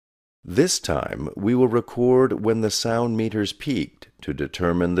This time, we will record when the sound meters peaked to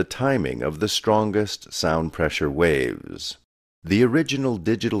determine the timing of the strongest sound pressure waves. The original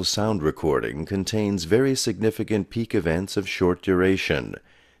digital sound recording contains very significant peak events of short duration,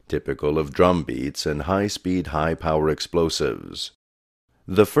 typical of drum beats and high-speed, high-power explosives.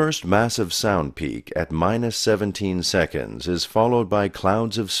 The first massive sound peak at -17 seconds is followed by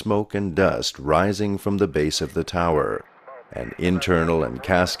clouds of smoke and dust rising from the base of the tower. An internal and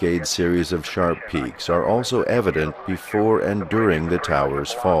cascade series of sharp peaks are also evident before and during the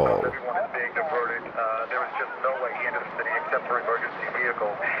tower's fall.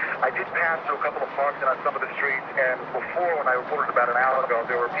 I did pass through a couple of parks and on some of the streets, and before, when I reported about an hour ago,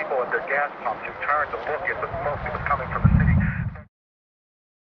 there were people at their gas pumps who turned to look at the smoke that was coming from the city.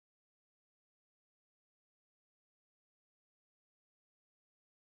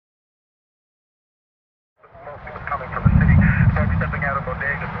 The smoke that was coming from the city. Folks stepping out of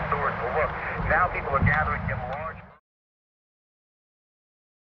bodegas and stores to look. Now people are gathering in large.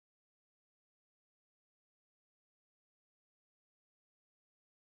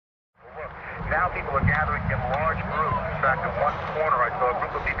 Now people are gathering in large groups. In fact, in one corner, I saw a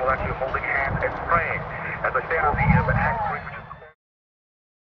group of people actually holding hands and praying. As I stand on the Manhattan Street, which is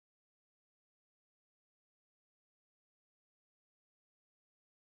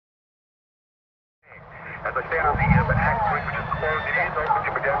As I stand on the Manhattan Street, which is closed, it is open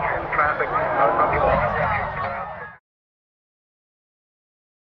to pedestrian traffic. Some people are walking around.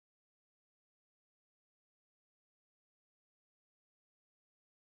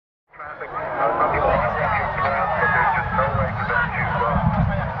 Some people are walking around, but there's just no way for them to.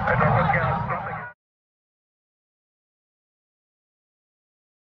 As I look out, something.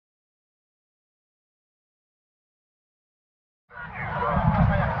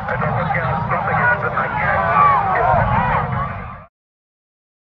 As I look out, something happens. I can't.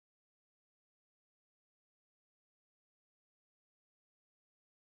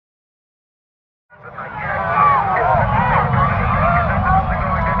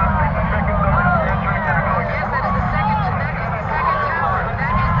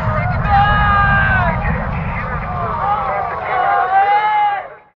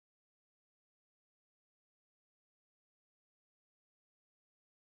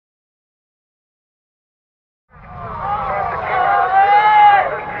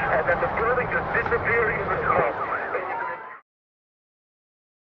 Disappearing in the smoke.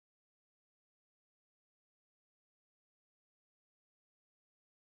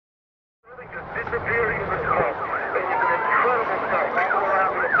 Disappearing in the smoke.